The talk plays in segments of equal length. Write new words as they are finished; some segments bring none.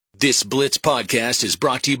This Blitz podcast is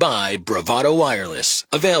brought to you by Bravado Wireless.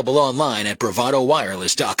 Available online at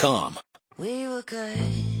bravadowireless.com. We were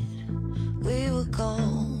good, we were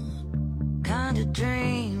gold, kind of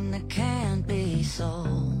dream that can't be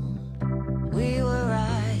sold. We were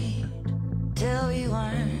right till we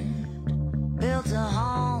weren't, built a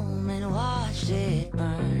home and watched it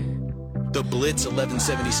burn. The Blitz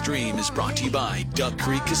 1170 stream is brought to you by Duck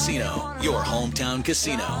Creek Casino, your hometown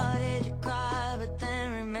casino.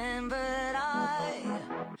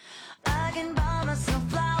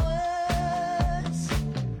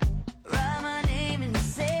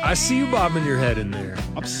 I see you bobbing your head in there.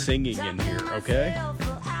 I'm singing in here, okay?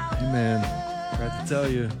 Hey man, I have to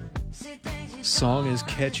tell you, song is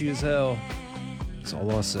catchy as hell. That's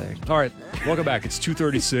all I'll say. All right, welcome back. It's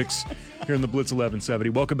 2:36 here in the Blitz 1170.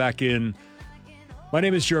 Welcome back in. My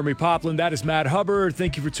name is Jeremie Poplin. That is Matt Hubbard.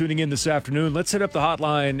 Thank you for tuning in this afternoon. Let's hit up the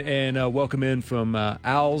hotline and welcome in from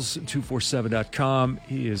Owls247.com.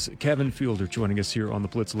 He is Kevin Fielder joining us here on the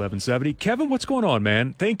Blitz 1170. Kevin, what's going on,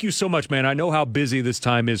 man? Thank you so much, man. I know how busy this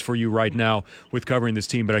time is for you right now with covering this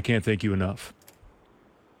team, but I can't thank you enough.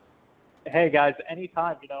 Hey, guys,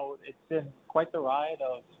 anytime. You know, it's been quite the ride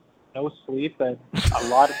of no sleep and a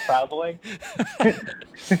lot of traveling.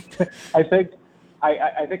 I think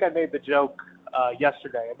I made the joke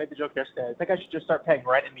yesterday. I think I should just start paying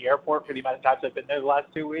rent in the airport for the amount of times I've been there the last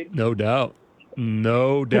 2 weeks. No doubt.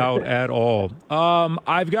 No doubt at all.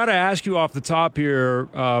 I've got to ask you off the top here,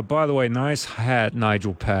 by the way, nice hat,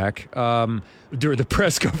 Nigel Pack. During the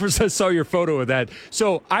press conference, I saw your photo of that.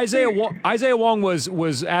 So Isaiah Wong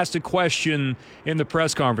was asked a question in the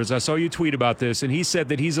press conference. I saw you tweet about this, and he said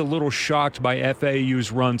that he's a little shocked by FAU's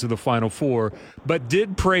run to the Final Four, but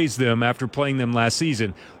did praise them after playing them last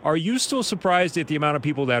season. Are you still surprised at the amount of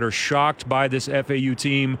people that are shocked by this FAU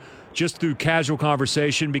team just through casual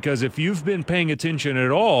conversation? Because if you've been paying attention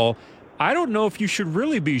at all, I don't know if you should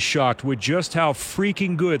really be shocked with just how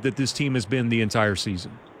freaking good that this team has been the entire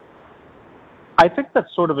season. I think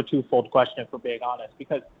that's sort of a twofold question, if we're being honest,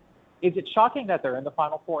 because is it shocking that they're in the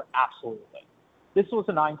Final Four? Absolutely. This was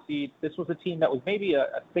a 9 seed. This was a team that was maybe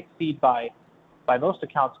a 6 seed by most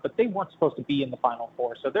accounts, but they weren't supposed to be in the Final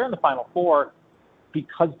Four. So they're in the Final Four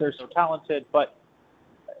because they're so talented. But,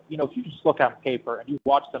 you know, if you just look on paper and you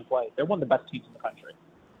watch them play, they're one of the best teams in the country.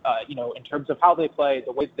 You know, in terms of how they play,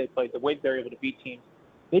 the way they play, the way they're able to beat teams.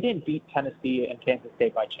 They didn't beat Tennessee and Kansas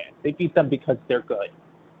State by chance. They beat them because they're good.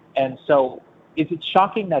 And so is it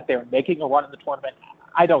shocking that they're making a run in the tournament?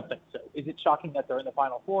 I don't think so. Is it shocking that they're in the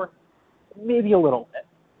Final Four? Maybe a little bit.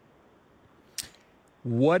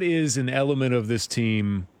 What is an element of this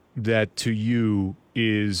team that to you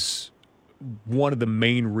is one of the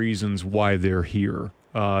main reasons why they're here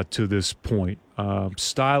to this point?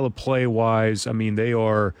 Style of play wise, I mean,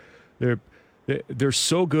 they're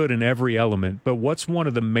so good in every element, but what's one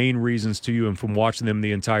of the main reasons to you, and from watching them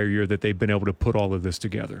the entire year, that they've been able to put all of this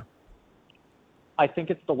together? I think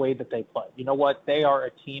it's the way that they play. You know what? They are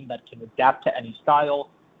a team that can adapt to any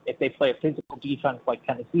style. If they play a physical defense like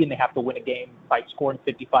Tennessee and they have to win a game by scoring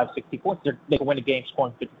 55, 60 points, they can win a game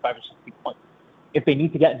scoring 55 or 60 points. If they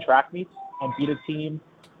need to get in track meets and beat a team,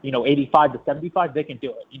 you know, 85 to 75, they can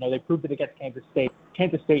do it. You know, they proved it against Kansas State.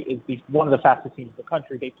 Kansas State is one of the fastest teams in the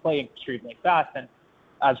country. They play extremely fast, and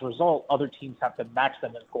as a result, other teams have to match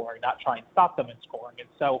them in scoring, not try and stop them in scoring. And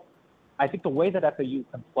so I think the way that FAU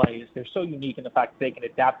can play is they're so unique in the fact that they can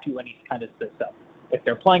adapt to any kind of system. If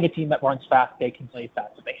they're playing a team that runs fast, they can play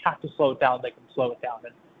fast. If they have to slow it down, they can slow it down.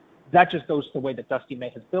 And that just goes to the way that Dusty May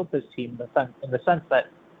has built this team in the sense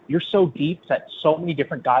that you're so deep that so many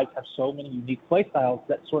different guys have so many unique play styles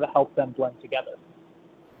that sort of help them blend together.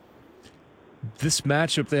 This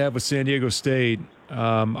matchup they have with San Diego State,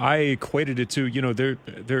 I equated it to, you know,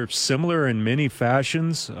 they're similar in many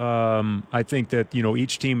fashions. I think that, you know,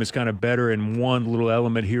 each team is kind of better in one little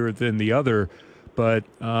element here than the other. But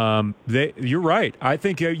you're right. I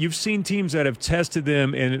think you've seen teams that have tested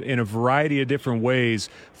them in a variety of different ways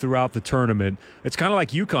throughout the tournament. It's kind of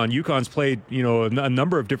like UConn. UConn's played, you know, a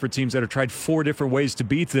number of different teams that have tried 4 different ways to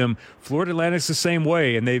beat them. Florida Atlantic's the same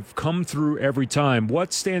way, and they've come through every time.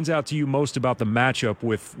 What stands out to you most about the matchup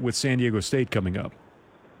with San Diego State coming up?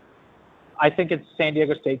 I think it's San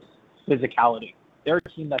Diego State's physicality. They're a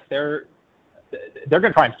team that they're going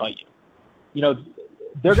to try and fight you. You know,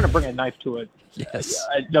 they're going to bring a knife to it. Yes.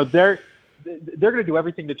 No, they're going to do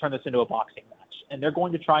everything to turn this into a boxing match, and they're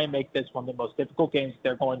going to try and make this one of the most difficult games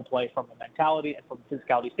they're going to play from a mentality and from a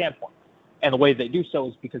physicality standpoint. And the way they do so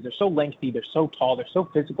is because they're so lengthy, they're so tall, they're so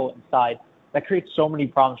physical inside, that creates so many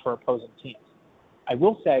problems for opposing teams. I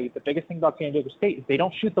will say the biggest thing about San Diego State is they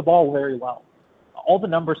don't shoot the ball very well. all the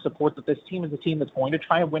numbers support that this team is a team that's going to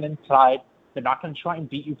try and win inside. They're not going to try and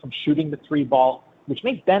beat you from shooting the three ball, which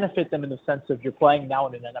may benefit them in the sense of you're playing now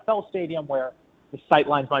in an NFL stadium where the sight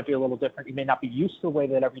lines might be a little different. You may not be used to the way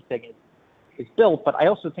that everything is built, but I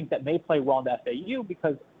also think that may play well into FAU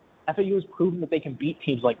because FAU has proven that they can beat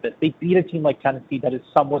teams like this. They beat a team like Tennessee that is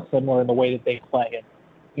somewhat similar in the way that they play. And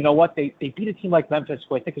you know what? They beat a team like Memphis,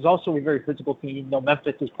 who I think is also a very physical team, even though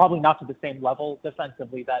Memphis is probably not to the same level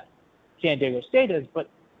defensively that San Diego State is, but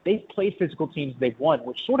they've played physical teams they've won,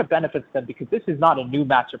 which sort of benefits them because this is not a new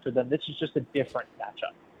matchup for them. This is just a different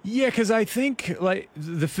matchup. Yeah, because I think like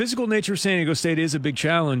the physical nature of San Diego State is a big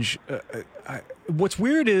challenge. What's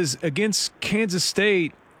weird is against Kansas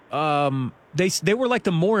State, they were like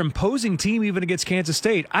the more imposing team even against Kansas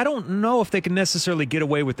State. I don't know if they can necessarily get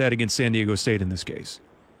away with that against San Diego State in this case.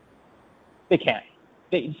 They can't.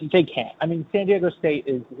 They can't. I mean, San Diego State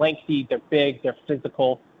is lengthy. They're big. They're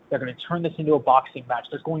physical. They're going to turn this into a boxing match.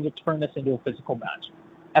 They're going to turn this into a physical match.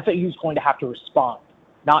 FAU is going to have to respond,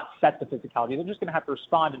 not set the physicality. They're just going to have to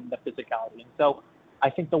respond in the physicality. And so I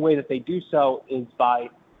think the way that they do so is by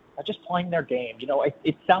just playing their game. You know,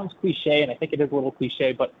 it sounds cliche, and I think it is a little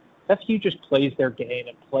cliche, but FAU just plays their game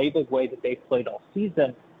and play the way that they've played all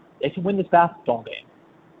season. They can win this basketball game.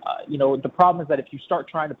 You know, the problem is that if you start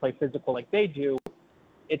trying to play physical like they do,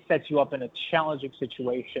 it sets you up in a challenging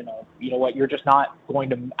situation of, you know what, you're just not going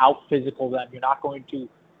to out-physical them. You're not going to,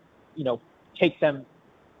 you know, take them,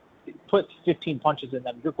 put 15 punches in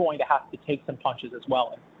them. You're going to have to take some punches as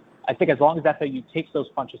well. And I think as long as FAU takes those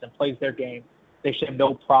punches and plays their game, they should have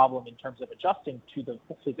no problem in terms of adjusting to the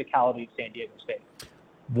physicality of San Diego State.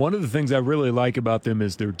 One of the things I really like about them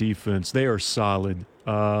is their defense. They are solid.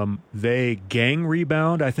 They gang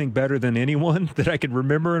rebound, I think, better than anyone that I can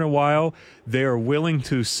remember in a while. They are willing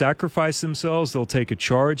to sacrifice themselves. They'll take a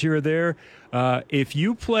charge here or there. If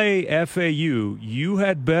you play FAU, you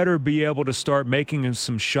had better be able to start making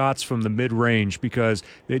some shots from the mid-range because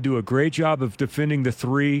they do a great job of defending the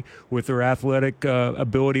three with their athletic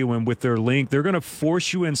ability and with their length. They're going to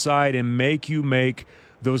force you inside and make you make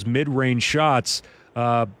those mid-range shots.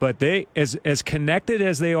 But they, as connected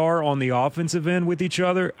as they are on the offensive end with each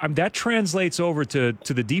other, that translates over to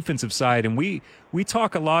the defensive side. And we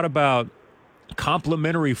talk a lot about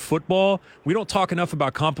complementary football. We don't talk enough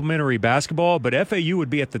about complementary basketball, but FAU would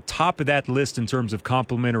be at the top of that list in terms of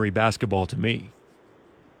complementary basketball to me.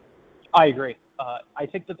 I agree. I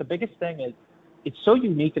think that the biggest thing is it's so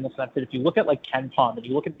unique in the sense that if you look at like Ken Pom and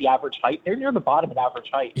you look at the average height, they're near the bottom of average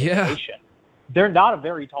height in the nation. They're not a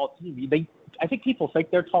very tall team. I think people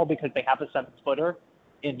think they're tall because they have a 7-footer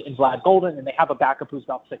in Vlad Golden, and they have a backup who's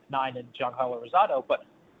about 6'9" in Giancarlo Rosado. But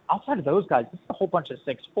outside of those guys, this is a whole bunch of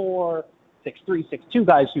 6'4", 6'3", 6'2"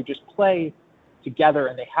 guys who just play together,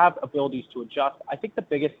 and they have abilities to adjust. I think the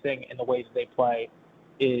biggest thing in the ways they play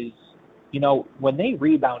is, you know, when they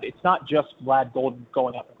rebound, it's not just Vlad Golden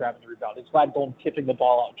going up and grabbing the rebound. It's Vlad Golden tipping the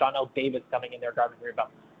ball out, John L. Davis coming in there grabbing the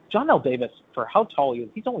rebound. John L. Davis, for how tall he is,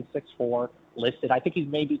 he's only 6'4", listed. I think he's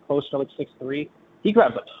maybe close to like 6'3". He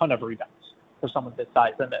grabs a ton of rebounds for someone this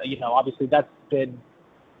size. And, you know, obviously that's been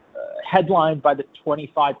headlined by the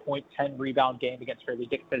 25-point, 10-rebound game against Fairleigh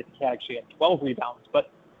Dickinson. He actually had 12 rebounds.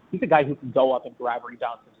 But he's a guy who can go up and grab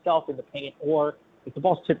rebounds himself in the paint, or if the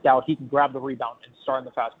ball's tipped out, he can grab the rebound and start in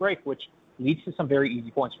the fast break, which leads to some very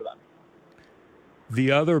easy points for them.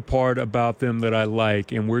 The other part about them that I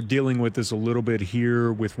like, and we're dealing with this a little bit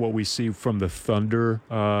here with what we see from the Thunder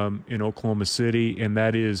in Oklahoma City, and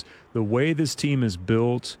that is the way this team is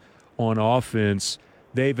built on offense.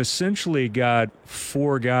 They've essentially got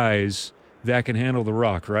 4 guys that can handle the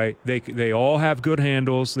rock, right? They all have good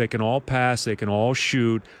handles. They can all pass. They can all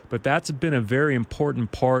shoot. But that's been a very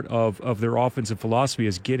important part of their offensive philosophy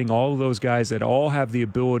is getting all of those guys that all have the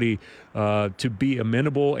ability to be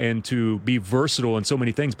amenable and to be versatile in so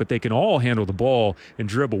many things. But they can all handle the ball and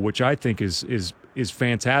dribble, which I think is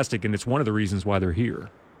fantastic, and it's one of the reasons why they're here.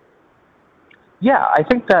 Yeah, I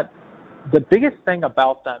think that the biggest thing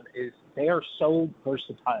about them is they are so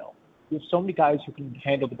versatile. You have so many guys who can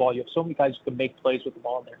handle the ball. You have so many guys who can make plays with the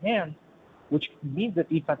ball in their hands, which means that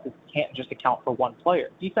defenses can't just account for one player.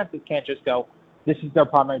 Defenses can't just go, this is their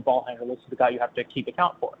primary ball handler. This is the guy you have to keep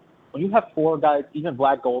account for. When you have 4 guys, even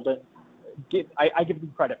Vlad Golden, I give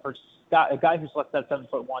him credit for a guy who's less than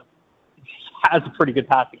 7'1", has a pretty good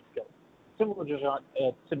passing skill. Similar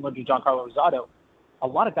to Giancarlo Rosado, a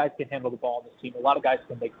lot of guys can handle the ball on this team. A lot of guys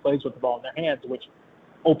can make plays with the ball in their hands, which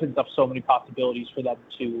opens up so many possibilities for them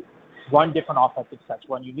to run different offensive sets,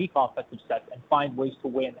 run unique offensive sets, and find ways to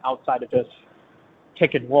win outside of just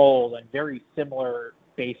pick and roll and very similar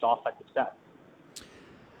base offensive sets.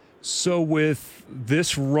 So with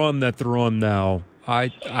this run that they're on now,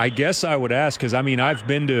 I guess I would ask because, I mean, I've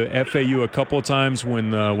been to FAU a couple of times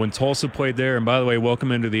when Tulsa played there. And by the way,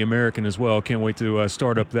 welcome into the American as well. Can't wait to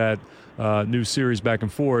start up that new series back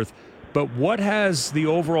and forth. But what has the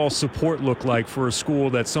overall support look like for a school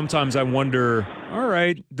that sometimes I wonder, all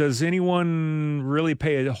right, does anyone really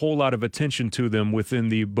pay a whole lot of attention to them within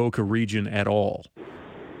the Boca region at all?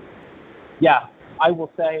 Yeah, I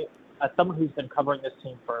will say, as someone who's been covering this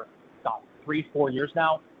team for 3-4 years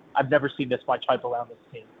now, I've never seen this much hype around this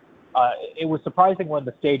team. It was surprising when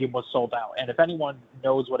the stadium was sold out. And if anyone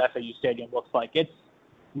knows what FAU Stadium looks like, it's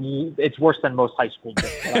worse than most high school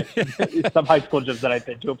gyms. Some high school gyms that I've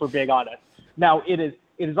been to, if we're being honest. Now, it is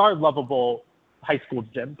our lovable high school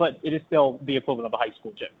gym, but it is still the equivalent of a high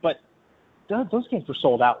school gym. But those games were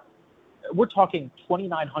sold out. We're talking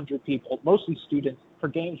 2,900 people, mostly students, for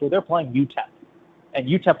games where they're playing UTEP. And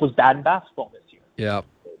UTEP was bad in basketball this year. Yeah.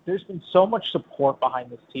 There's been so much support behind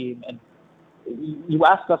this team. And you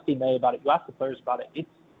ask Dusty May about it. You ask the players about it.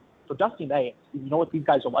 For Dusty May, you know what? These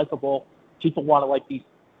guys are likable. People want to like these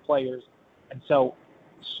players. And so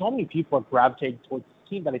many people are gravitating towards this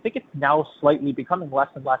team that I think it's now slightly becoming less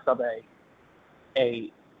and less of a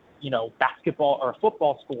basketball or a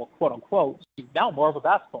football school, quote unquote. It's now more of a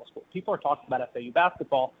basketball school. People are talking about FAU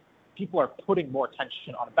basketball. People are putting more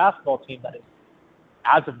attention on a basketball team that is,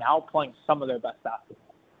 as of now, playing some of their best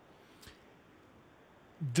basketball.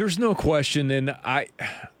 There's no question, and a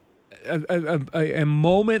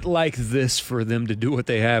moment like this for them to do what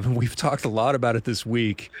they have, and we've talked a lot about it this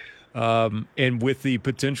week, and with the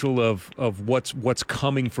potential of what's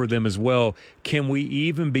coming for them as well. Can we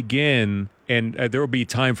even begin? And there will be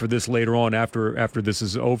time for this later on after this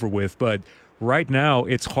is over with, but right now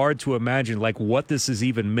it's hard to imagine like what this has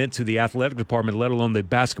even meant to the athletic department, let alone the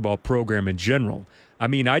basketball program in general. I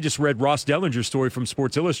mean, I just read Ross Dellinger's story from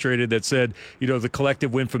Sports Illustrated that said, the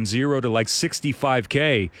collective went from $0 to like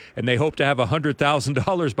 $65K, and they hope to have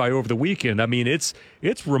 $100,000 by over the weekend. I mean, it's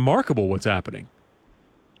remarkable what's happening.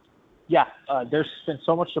 Yeah, there's been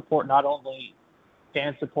so much support, not only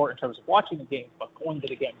fan support in terms of watching the games, but going to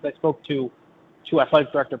the games. I spoke to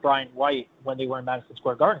athletic director Brian White when they were in Madison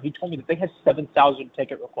Square Garden. He told me that they had 7,000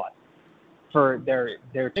 ticket requests for their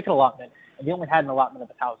ticket allotment, and they only had an allotment of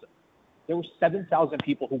 1,000. There were 7,000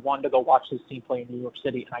 people who wanted to go watch this team play in New York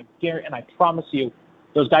City, and I promise you,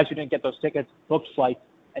 those guys who didn't get those tickets booked flights,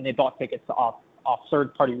 and they bought tickets off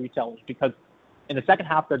third-party retailers because in the second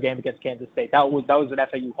half of their game against Kansas State, that was an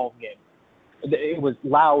FAU home game. It was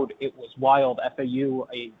loud, it was wild. FAU,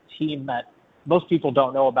 a team that most people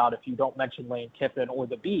don't know about if you don't mention Lane Kiffin or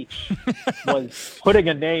the beach, was putting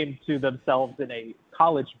a name to themselves in a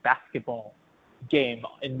college basketball game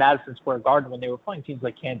in Madison Square Garden when they were playing teams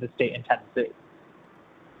like Kansas State and Tennessee.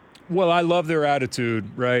 Well, I love their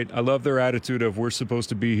attitude, right? I love their attitude of we're supposed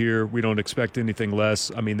to be here. We don't expect anything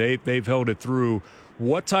less. I mean, they've held it through.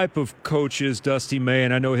 What type of coach is Dusty May?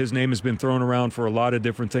 And I know his name has been thrown around for a lot of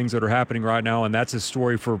different things that are happening right now, and that's a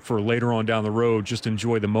story for later on down the road. Just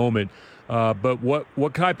enjoy the moment. But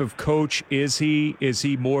what type of coach is he? Is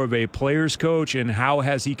he more of a player's coach? And how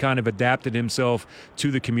has he kind of adapted himself to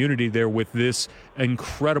the community there with this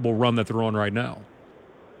incredible run that they're on right now?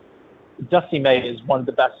 Dusty May is one of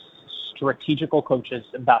the best strategical coaches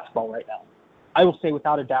in basketball right now. I will say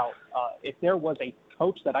without a doubt, if there was a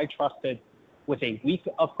coach that I trusted with a week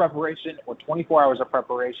of preparation or 24 hours of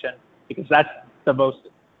preparation, because that's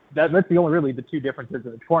the only really the two differences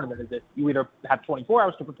in the tournament is that you either have 24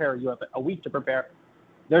 hours to prepare or you have a week to prepare.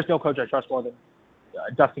 There's no coach I trust more than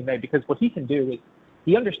Dusty May, because what he can do is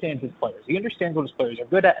he understands his players. He understands what his players are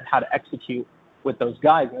good at and how to execute with those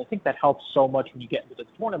guys. And I think that helps so much when you get into the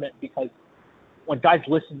tournament, because when guys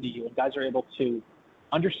listen to you and guys are able to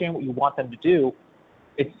understand what you want them to do,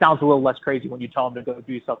 it sounds a little less crazy when you tell them to go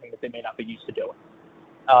do something that they may not be used to doing.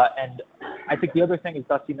 And I think the other thing is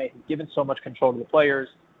Dusty May has given so much control to the players.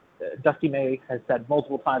 Dusty May has said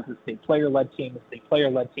multiple times, it's a player-led team.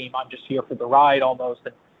 I'm just here for the ride almost.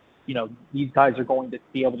 And, these guys are going to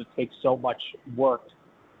be able to take so much work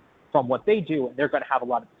from what they do, and they're going to have a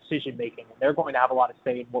lot of decision-making, and they're going to have a lot of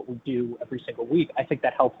say in what we do every single week. I think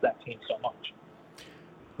that helps that team so much.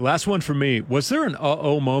 Last one for me. Was there an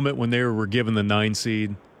uh-oh moment when they were given the 9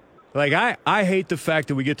 seed? Like, I hate the fact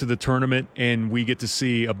that we get to the tournament and we get to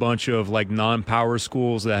see a bunch of, like, non-power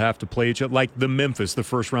schools that have to play each other. Like the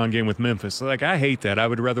first-round game with Memphis. Like, I hate that. I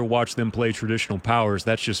would rather watch them play traditional powers.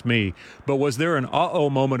 That's just me. But was there an uh-oh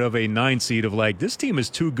moment of a 9 seed of, like, this team is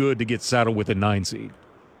too good to get saddled with a 9 seed?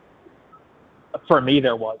 For me,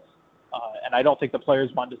 there was. And I don't think the players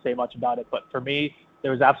wanted to say much about it. But for me,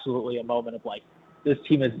 there was absolutely a moment of, like, this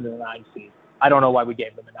team isn't a 9 seed. I don't know why we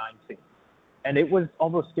gave them a 9 seed. And it was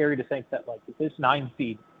almost scary to think that, like, this 9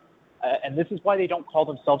 seed, and this is why they don't call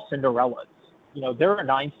themselves Cinderellas. You know, they're a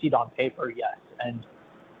 9 seed on paper, yes. And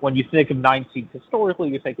when you think of 9 seeds historically,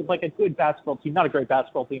 you think it's like a good basketball team, not a great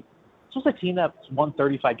basketball team. It's just a team that's won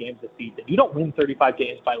 35 games this season. You don't win 35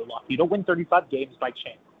 games by luck. You don't win 35 games by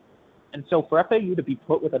chance. And so for FAU to be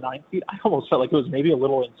put with a 9 seed, I almost felt like it was maybe a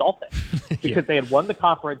little insulting because they had won the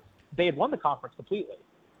conference. They had won the conference completely.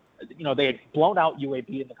 You know, they had blown out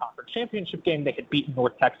UAB in the conference championship game. They had beaten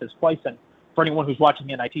North Texas twice. And for anyone who's watching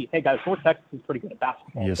the NIT, hey guys, North Texas is pretty good at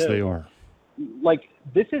basketball. Yes, too. they are. Like,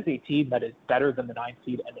 this is a team that is better than the 9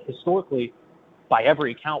 seed, and historically, by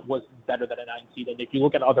every account, was better than a 9 seed. And if you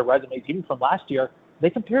look at other resumes, even from last year, they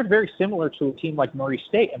compared very similar to a team like Murray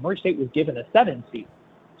State, and Murray State was given a 7 seed.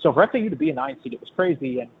 So for FAU to be a 9 seed, it was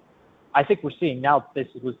crazy. And I think we're seeing now this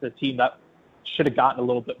was the team that should have gotten a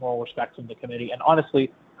little bit more respect from the committee. And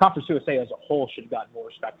honestly, Conference USA as a whole should have gotten more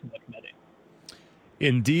respect from the committee.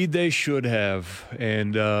 Indeed, they should have,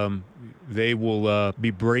 and they will be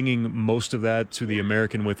bringing most of that to the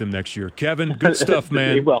American with them next year. Kevin, good stuff,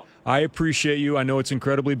 man. They will. I appreciate you. I know it's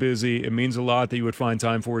incredibly busy. It means a lot that you would find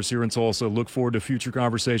time for us here in Tulsa. Look forward to future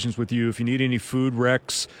conversations with you. If you need any food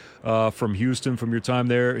recs from Houston, from your time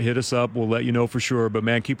there, hit us up. We'll let you know for sure. But,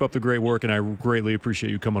 man, keep up the great work, and I greatly appreciate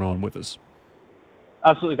you coming on with us.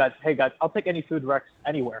 Absolutely, guys. Hey, guys, I'll take any food recs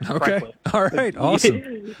anywhere, okay. frankly. All right.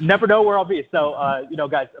 Awesome. Never know where I'll be. So,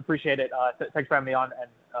 guys, appreciate it. Thanks for having me on,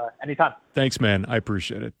 and anytime. Thanks, man. I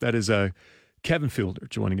appreciate it. That is Kevin Fielder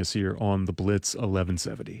joining us here on the Blitz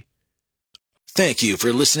 1170. Thank you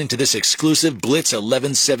for listening to this exclusive Blitz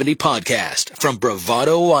 1170 podcast from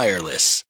Bravado Wireless.